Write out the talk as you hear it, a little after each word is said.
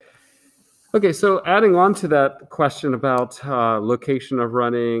Okay, so adding on to that question about location of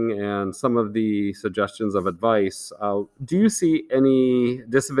running and some of the suggestions of advice, do you see any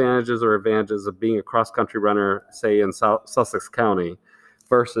disadvantages or advantages of being a cross country runner, say in Sussex County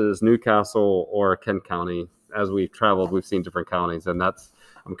versus Newcastle or Kent County? As we've traveled, we've seen different counties, and that's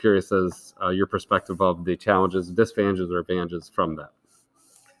I'm curious as your perspective of the challenges, disadvantages, or advantages from that.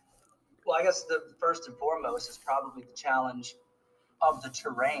 Well, I guess the first and foremost is probably the challenge of the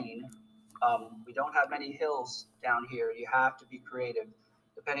terrain. We don't have many hills down here. You have to be creative,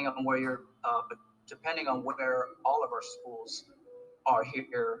 depending on where you're, depending on where all of our schools are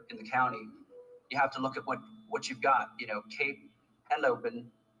here in the county. You have to look at what you've got. Cape Henlopen,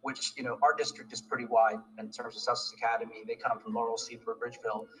 which our district is pretty wide in terms of Sussex Academy. They come from Laurel, Seaford,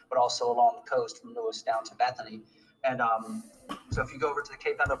 Bridgeville, but also along the coast from Lewis down to Bethany. And so if you go over to the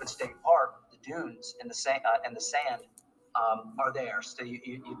Cape Henlopen State Park, the dunes and the sand are there. So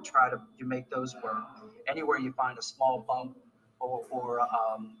you try to make those work. Anywhere you find a small bump or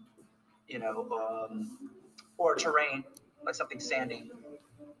you know or terrain like something sandy,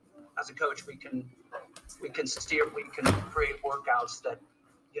 as a coach we can create workouts that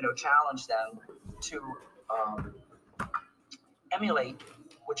challenge them to um, emulate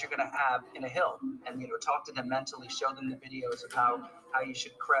what you're going to have in a hill, and talk to them mentally, show them the videos of how you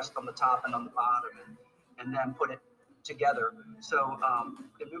should crest on the top and on the bottom, and then put it together. So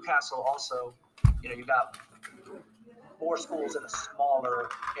in Newcastle also, you got more schools in a smaller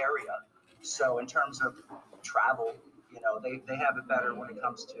area, so in terms of travel, they have it better when it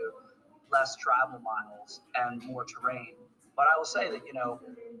comes to less travel miles and more terrain. But I will say that,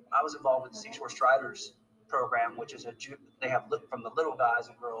 I was involved with the Seashore Striders program, which is they have from the little guys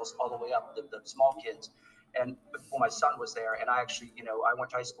and girls all the way up to the small kids. And before my son was there, and I actually, I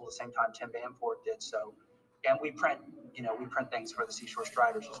went to high school at the same time Tim Bamford did. So, and we print things for the Seashore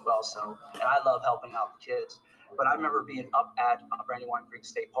Striders as well. So, and I love helping out the kids. But I remember being up at Brandywine Creek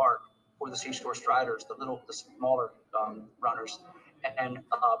State Park for the Seashore Striders, the smaller runners, and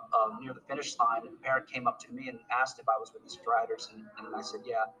near the finish line, a parent came up to me and asked if I was with the Striders, and I said,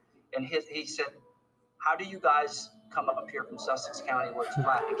 yeah. And he said, how do you guys come up here from Sussex County where it's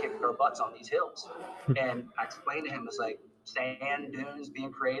flat and kick our butts on these hills? And I explained to him, it's like sand dunes,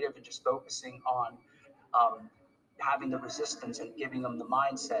 being creative, and just focusing on having the resistance and giving them the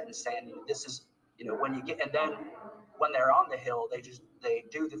mindset and saying, this is, when you get, and then when they're on the hill, they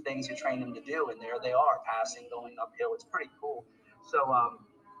do the things you train them to do, and there they are passing, going uphill. It's pretty cool. So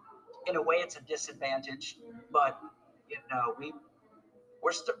in a way, it's a disadvantage, but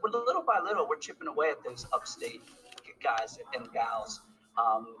we're little by little, we're chipping away at those upstate guys and gals.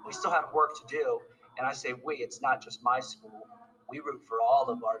 We still have work to do, and I say it's not just my school. We root for all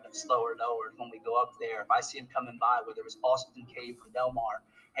of our slower lowers when we go up there. If I see them coming by, whether it was Austin Cave from Delmar,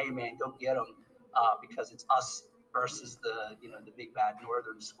 hey man, go get them, because it's us versus the big bad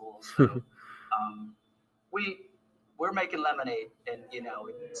northern schools. So we're making lemonade, and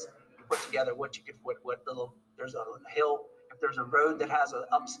it's you put together what you could what little there's a hill, if there's a road that has an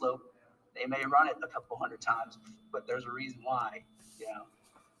upslope, they may run it a couple hundred times, but there's a reason why.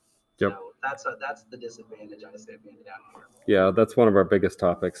 Yep. So that's the disadvantage I say being down here. Yeah, that's one of our biggest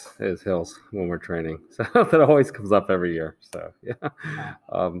topics is hills when we're training. So that always comes up every year. So yeah.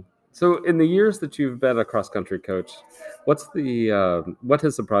 So in the years that you've been a cross country coach, what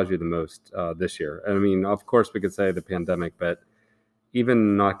has surprised you the most this year? I mean, of course, we could say the pandemic, but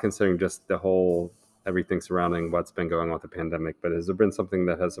even not considering just the whole everything surrounding what's been going on with the pandemic, but has there been something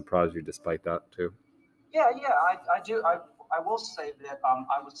that has surprised you despite that too? Yeah, I do. I will say that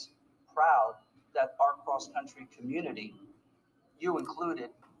I was proud that our cross country community, you included,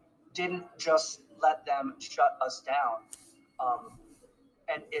 didn't just let them shut us down. Um,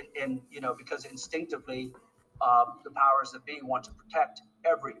 and because instinctively, the powers that be want to protect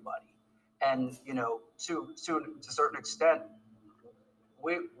everybody, and to a certain extent,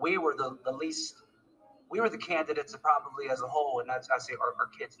 we were the least, we were the candidates that probably as a whole, and that's I say our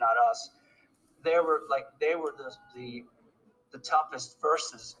kids, not us. They were the toughest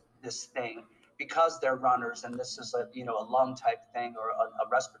versus this thing, because they're runners, and this is a lung type thing or a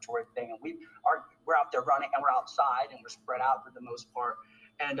respiratory thing, and we're out there running, and we're outside, and we're spread out for the most part,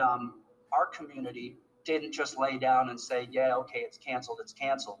 and our community didn't just lay down and say, yeah, okay, it's canceled.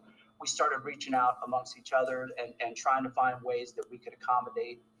 We started reaching out amongst each other, and trying to find ways that we could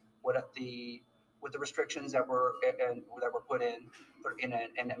accommodate what the with the restrictions that were put in, and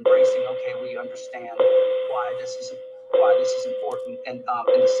embracing, okay, we understand why this is important, and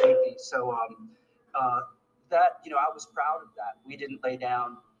the safety. So that I was proud of that. We didn't lay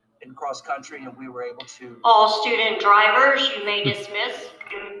down in cross country, and we were able to. All student drivers, you may dismiss.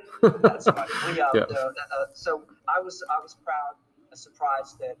 That's funny. We Yeah. so I was proud and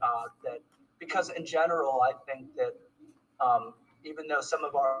surprised that because in general I think that um, even though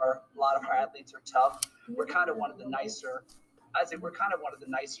a lot of our athletes are tough, we're kind of one of the nicer. I think we're kind of one of the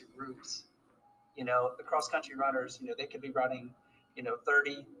nicer groups. You know, the cross country runners, you know, they could be running, you know,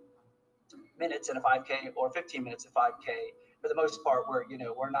 30 minutes in a 5K or 15 minutes in 5K. For the most part, we're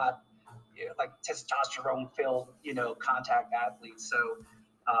not, you know, like testosterone filled, you know, contact athletes. So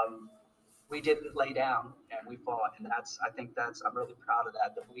um, we didn't lay down and we fought, and I'm really proud of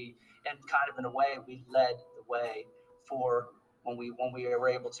that. That we, and kind of in a way, we led the way for when we were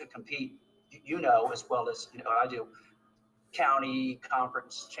able to compete. You know, as well as you know, I do county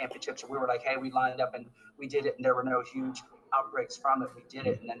conference championships. We were like, hey, we lined up and we did it, and there were no huge outbreaks from it. We did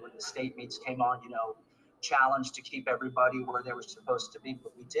it, and then when the state meets came on, you know, challenged to keep everybody where they were supposed to be,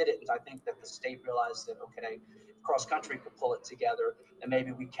 but we did it. And I think that the state realized that okay, cross country could pull it together, and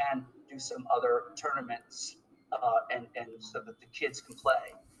maybe we can do some other tournaments, and so that the kids can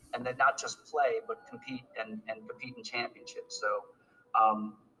play, and then not just play but compete and compete in championships. So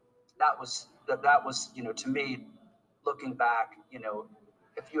um, that was you know, to me, looking back, you know,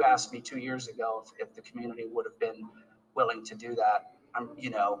 if you asked me 2 years ago if the community would have been willing to do that, I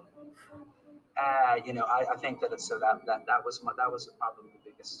think that it's so that was probably the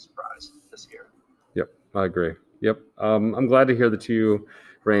biggest surprise this year. Yep, I agree. Yep. I'm glad to hear that you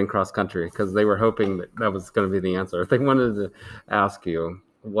ran cross country because they were hoping that that was going to be the answer. They wanted to ask you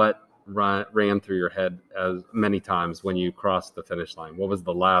what ran through your head as many times when you crossed the finish line. What was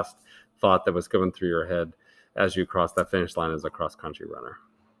the last thought that was going through your head as you crossed that finish line as a cross country runner?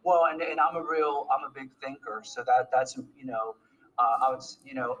 Well, and I'm a big thinker, so that's you know,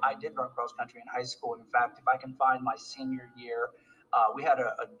 you know, I did run cross country in high school. In fact, if I can find my senior year, we had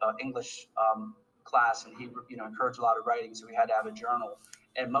a English class, and he you know encouraged a lot of writing, so we had to have a journal.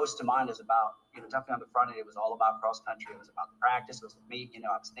 And most of mine is about, you know, definitely on the front end, it was all about cross country. It was about the practice. It was me, you know,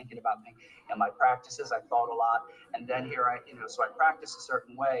 I was thinking about things and my practices. I thought a lot, and then here you know, so I practiced a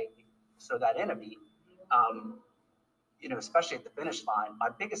certain way, so that in a meet. Um, you know, especially at the finish line, my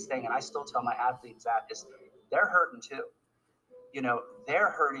biggest thing, and I still tell my athletes that, is they're hurting too. You know, they're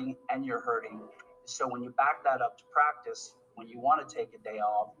hurting and you're hurting. So when you back that up to practice, when you want to take a day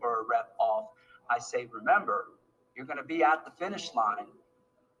off or a rep off, I say, remember, you're going to be at the finish line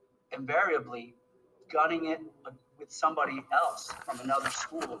invariably gunning it with somebody else from another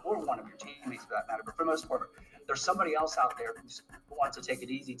school or one of your teammates for that matter. But for the most part, there's somebody else out there who wants to take it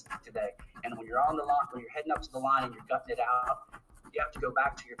easy today. And when you're on the line, when you're heading up to the line and you're gutting it out, you have to go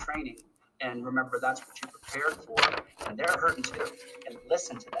back to your training and remember that's what you prepared for. And they're hurting too. And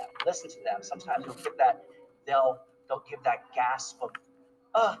listen to them. Listen to them. Sometimes you'll get that they'll give that gasp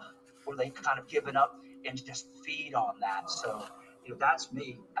of where they kind of given up, and just feed on that. So you know, that's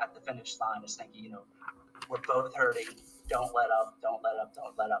me at the finish line, is thinking, you know, we're both hurting. Don't let up, don't let up,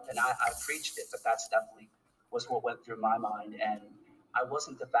 don't let up. And I preached it, but that's definitely was what went through my mind. And I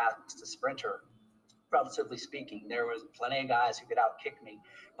wasn't the fastest sprinter, relatively speaking. There was plenty of guys who could outkick me,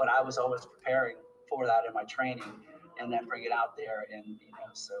 but I was always preparing for that in my training and then bring it out there. And, you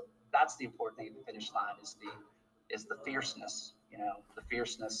know, so that's the important thing at the finish line is the fierceness, you know, the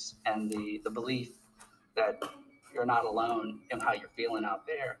fierceness and the belief that you're not alone in how you're feeling out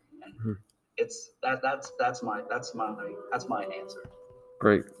there. And it's that's my answer.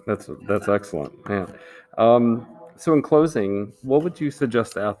 Great. That's excellent. Yeah. So in closing, what would you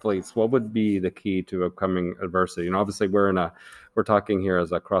suggest to athletes? What would be the key to overcoming adversity? And obviously we're talking here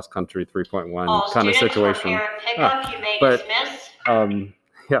as a cross country 3.1 kind of situation. But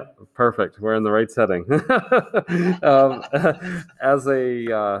yeah, perfect. We're in the right setting. um, as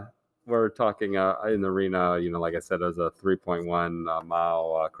a we're talking in the arena, you know, like I said, as a 3.1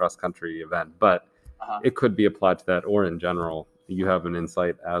 mile cross country event, but it could be applied to that or in general. You have an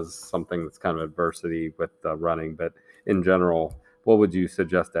insight as something that's kind of adversity with running, but in general, what would you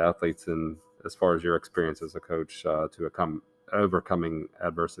suggest to athletes in as far as your experience as a coach to overcoming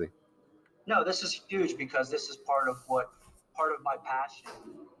adversity? No, this is huge because this is part of my passion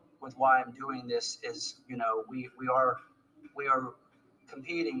with why I'm doing this is, you know, we are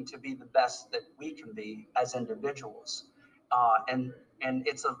competing to be the best that we can be as individuals, and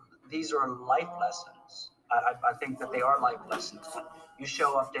it's a these are life lessons. I think that they are life lessons. When you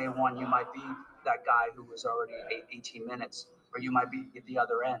show up day one, you might be that guy who was already 18 minutes, or you might be at the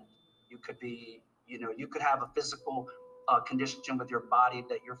other end. You could be, you know, you could have a physical condition with your body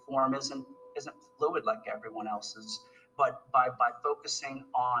that your form isn't fluid like everyone else's. But by focusing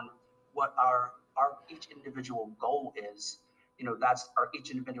on what our each individual goal is, you know, that's our each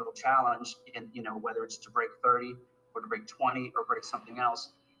individual challenge, and you know, whether it's to break 30 or to break 20 or break something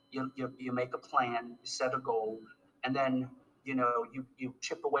else, you make a plan, you set a goal, and then, you know, you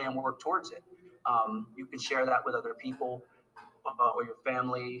chip away and work towards it. You can share that with other people, or your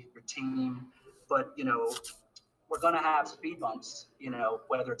family, your team, but, you know, we're going to have speed bumps, you know,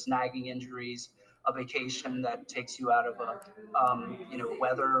 whether it's nagging injuries, a vacation that takes you out of you know,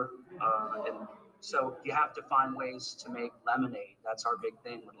 weather. And so you have to find ways to make lemonade. That's our big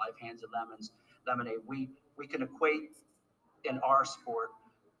thing with Life Hands and Lemons lemonade. We can equate in our sport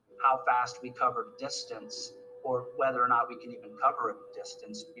how fast we cover distance, or whether or not we can even cover a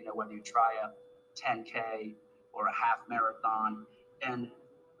distance, you know, whether you try a 10K or a half marathon. And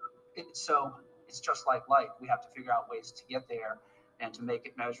so it's just like life. We have to figure out ways to get there and to make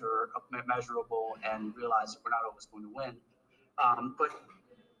it measurable, and realize that we're not always going to win. But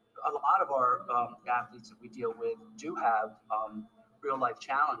a lot of our athletes that we deal with do have real life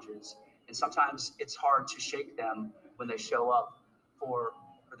challenges, and sometimes it's hard to shake them when they show up for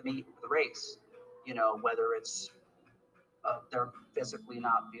the meet, for the race. You know, whether it's they're physically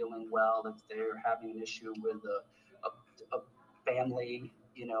not feeling well, if they're having an issue with a family,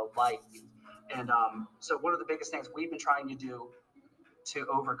 you know, life. And so one of the biggest things we've been trying to do to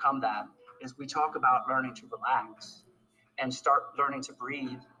overcome that is we talk about learning to relax and start learning to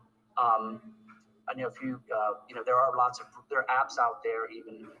breathe. I know if you know, there are apps out there,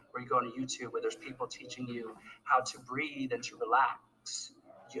 even where you go on YouTube, where there's people teaching you how to breathe and to relax.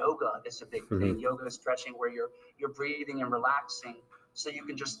 Yoga is a big thing. Yoga is stretching, where you're breathing and relaxing, so you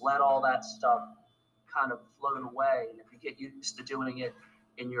can just let all that stuff kind of float away. And if you get used to doing it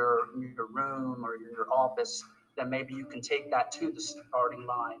in your room or your office, then maybe you can take that to the starting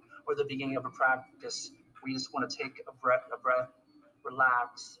line or the beginning of a practice, where you just want to take a breath,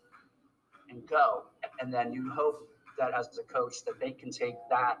 relax, and go. And then you hope that as a coach that they can take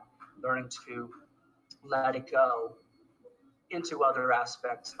that learning to let it go into other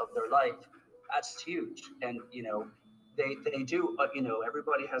aspects of their life. That's huge. And, you know, they do, you know,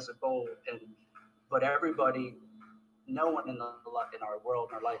 everybody has a goal, but everybody, no one in our world,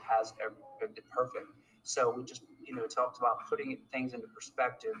 in our life, has everything perfect. So we just, you know, talked about putting things into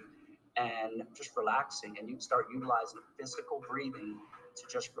perspective and just relaxing, and you start utilizing physical breathing to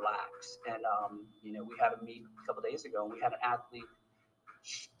just relax. And you know, we had a meet a couple of days ago, and we had an athlete.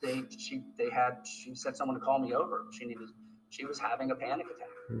 She said someone to call me over. She was having a panic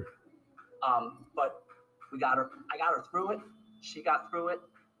attack. But I got her through it. She got through it.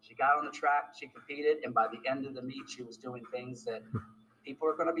 She got on the track. She competed, and by the end of the meet, she was doing things that people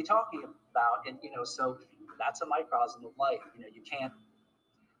are going to be talking about. And, you know, so that's a microcosm of life. You know, you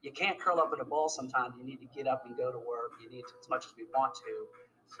can't curl up in a ball sometimes. You need to get up and go to work. You need to, as much as we want to.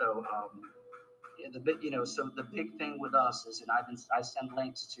 So, so the big thing with us is, and I send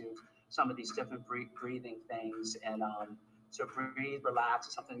links to some of these different breathing things, and so breathe, relax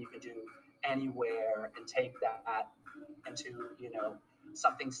is something you can do anywhere, and take that into, you know,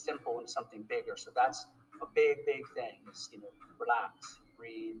 something simple and something bigger. So that's a big thing is, you know, relax,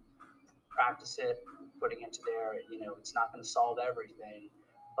 breathe, practice it, putting into there. You know, it's not going to solve everything,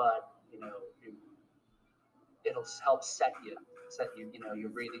 but, you know, it'll help set you, you know, your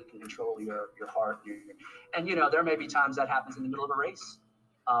breathing can control your heart. And, you know, there may be times that happens in the middle of a race.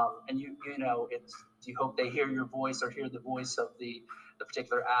 And you know, you hope they hear your voice, or hear the voice of the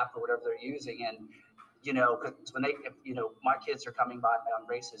particular app or whatever they're using. And, you know, because when you know, my kids are coming by on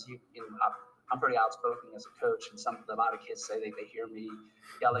races, you know, I'm pretty outspoken as a coach, and a lot of kids say they hear me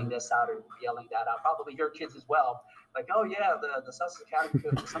yelling this out or yelling that out. Probably your kids as well. Like, oh yeah, the Sussex Academy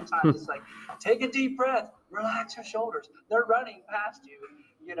coach. Sometimes it's like, take a deep breath, relax your shoulders. They're running past you,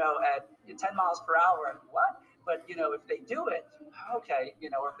 you know, at 10 miles per hour. What? But, you know, if they do it, okay, you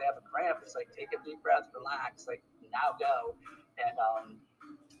know, or if they have a cramp, it's like, take a deep breath, relax, like, now go. And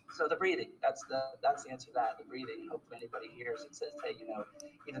so the breathing, that's the answer to that, the breathing. Hopefully anybody hears it, says, hey, you know,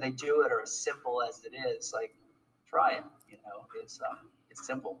 either they do it, or as simple as it is, like, try it. You know, it's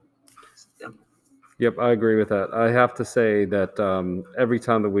simple. It's simple. Yep, I agree with that. I have to say that every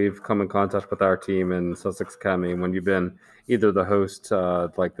time that we've come in contact with our team in Sussex Academy, when you've been either the host,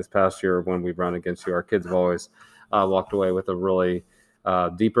 like this past year, or when we've run against you, our kids have always walked away with a really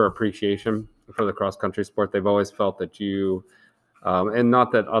deeper appreciation for the cross-country sport. They've always felt that you, and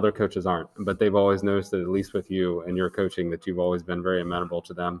not that other coaches aren't, but they've always noticed that, at least with you and your coaching, that you've always been very amenable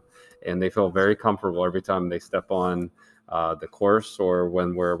to them. And they feel very comfortable every time they step on the course, or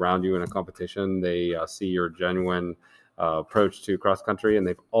when we're around you in a competition. They see your genuine approach to cross country, and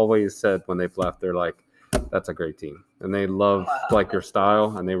they've always said when they've left, they're like, that's a great team, and they love like your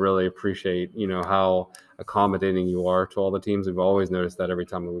style, and they really appreciate how accommodating you are to all the teams. We've always noticed that every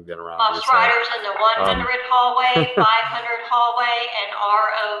time we've been around. Bus riders in the 100 hallway, 500 hallway, and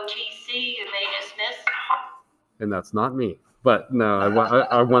ROTC, you may dismiss. And that's not me. But no,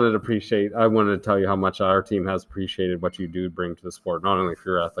 I wanted to tell you how much our team has appreciated what you do bring to the sport, not only for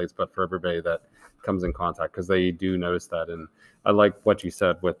your athletes, but for everybody that comes in contact, because they do notice that. And I like what you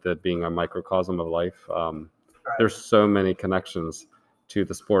said with it being a microcosm of life. There's so many connections to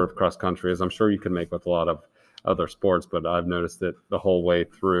the sport of cross country, as I'm sure you can make with a lot of other sports, but I've noticed it the whole way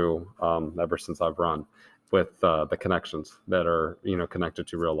through ever since I've run with the connections that are, connected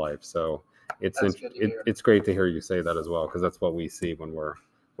to real life. So it's great to hear you say that as well, because that's what we see when we're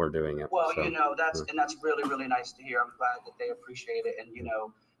doing it. Well, so, that's really, really nice to hear. I'm glad that they appreciate it. And,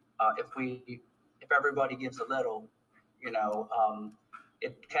 if everybody gives a little,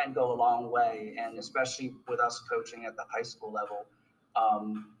 it can go a long way. And especially with us coaching at the high school level,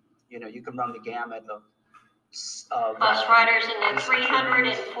 you can run the gamut of bus riders in the 300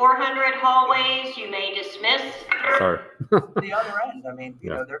 and 400 hallways, you may dismiss. Sorry. The other end,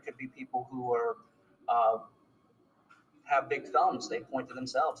 there could be people who are have big thumbs. They point to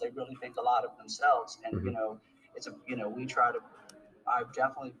themselves. They really think a lot of themselves. And we try to. I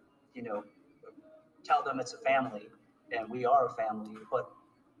definitely tell them it's a family, and we are a family. But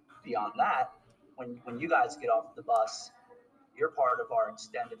beyond that, when you guys get off the bus, you're part of our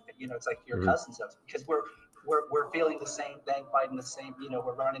extended. It's like your cousins, because we're feeling the same thing, fighting the same.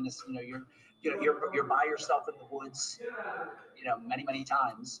 We're running this. You're by yourself in the woods. Many, many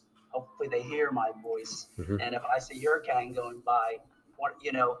times. Hopefully they hear my voice. And if I see your gang going by,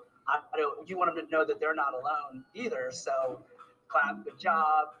 you want them to know that they're not alone either. So clap, good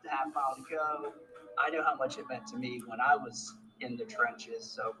job, half mile to go. I know how much it meant to me when I was in the trenches.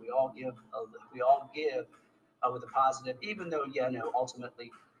 So we all give with a positive, even though, ultimately,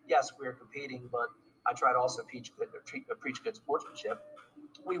 yes, we're competing, but I try to also preach good sportsmanship.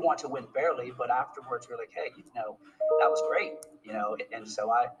 We want to win fairly, but afterwards we're like, hey, that was great, and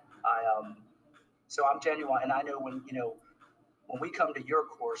so so I'm genuine. And I know when we come to your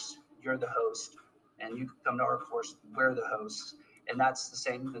course, you're the host, and you come to our course, we're the hosts. And that's the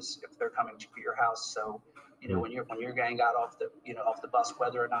same as if they're coming to your house. So, when your gang got off the bus,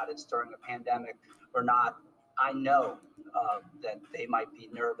 whether or not it's during a pandemic or not, I know that they might be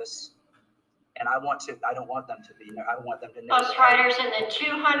nervous, and I don't want them to be. I want them to know. Bus riders in the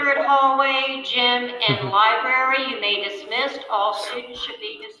 200 hallway, gym, and library, you may dismiss. All students should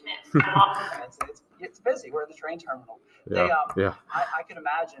be dismissed. It's busy. We're in the train terminal. Yeah. I can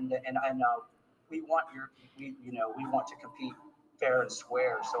imagine that, and we want we want to compete fair and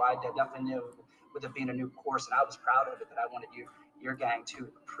square. So I definitely knew, with it being a new course, and I was proud of it, that I wanted your gang to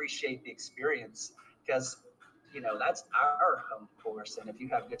appreciate the experience, because that's our home course, and if you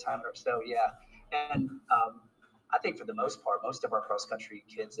have a good time, so yeah. And I think for the most part, most of our cross country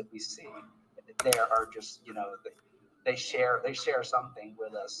kids that we see there are just they share something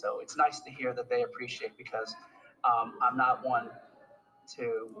with us. So it's nice to hear that they appreciate, because I'm not one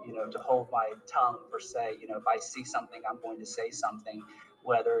to hold my tongue per se. If I see something, I'm going to say something,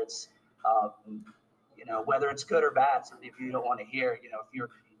 whether it's whether it's good or bad. So if you don't want to hear,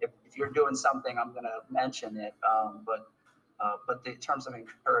 if you're doing something, I'm going to mention it. But in terms of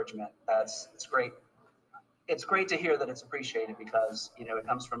encouragement, it's great. It's great to hear that it's appreciated, because it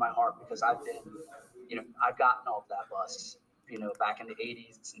comes from my heart, because I've gotten off that bus back in the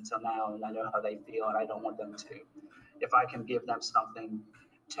 80s until now, and I know how they feel, and I don't want them to. If I can give them something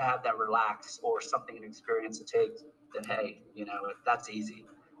to have them relax, or something, an experience to take, then hey, that's easy.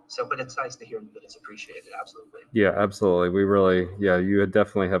 So, but it's nice to hear that it's appreciated. Absolutely. Yeah, absolutely. You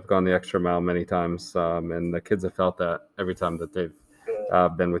definitely have gone the extra mile many times, and the kids have felt that every time that they've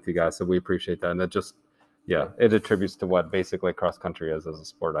been with you guys. So we appreciate that, and it attributes to what basically cross country is as a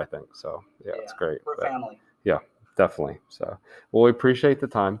sport, I think. So it's great. We're family. Yeah, definitely. So, well, we appreciate the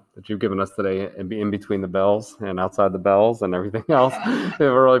time that you've given us today, in between the bells and outside the bells and everything else. We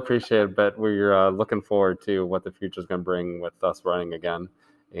really appreciate it. But we're looking forward to what the future is going to bring with us running again.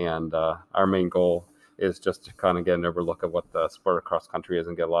 And our main goal is just to kind of get an overlook of what the sport of cross country is,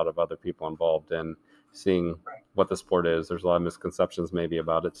 and get a lot of other people involved in seeing what the sport is. There's a lot of misconceptions maybe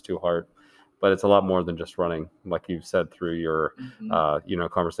about it's too hard, but it's a lot more than just running, like you said through your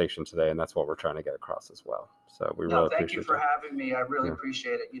conversation today, and that's what we're trying to get across as well. So we really appreciate it. Thank you for having me. I really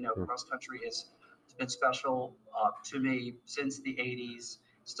appreciate it. Cross country has been special to me since the 80s,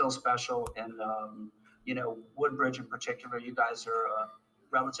 still special. And Woodbridge in particular, you guys are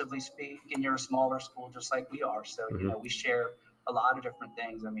relatively speaking, you're a smaller school just like we are. So we share a lot of different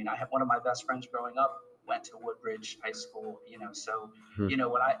things. I have one of my best friends growing up went to Woodbridge High School, so,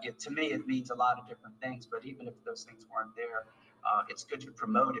 Mhm. to me, it means a lot of different things, but even if those things weren't there, it's good to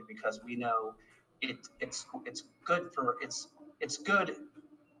promote it because we know it's good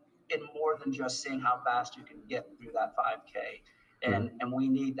in more than just seeing how fast you can get through that 5K. And we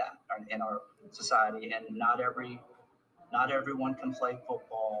need that in our society. And not everyone can play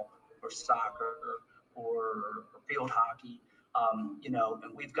football or soccer or field hockey.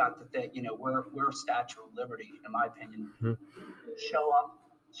 And we've got to think, we're a Statue of Liberty, in my opinion. Mhm. Show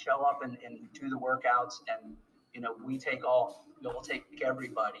up and do the workouts, and we'll take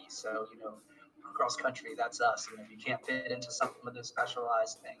everybody. So, cross country, that's us. If you can't fit into some of the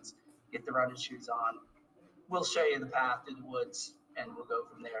specialized things, get the running shoes on. We'll show you the path through the woods, and we'll go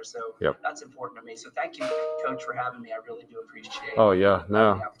from there. So Yep. that's important to me. So thank you, Coach, for having me. I really do appreciate Oh, yeah,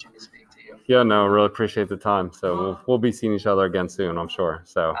 no. the opportunity to speak to you. Yeah, no, really appreciate the time. So we'll be seeing each other again soon, I'm sure.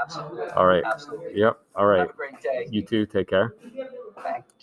 So, Absolutely. all right. Absolutely. Yep. All right. Have a great day. You too. Take care. Thanks.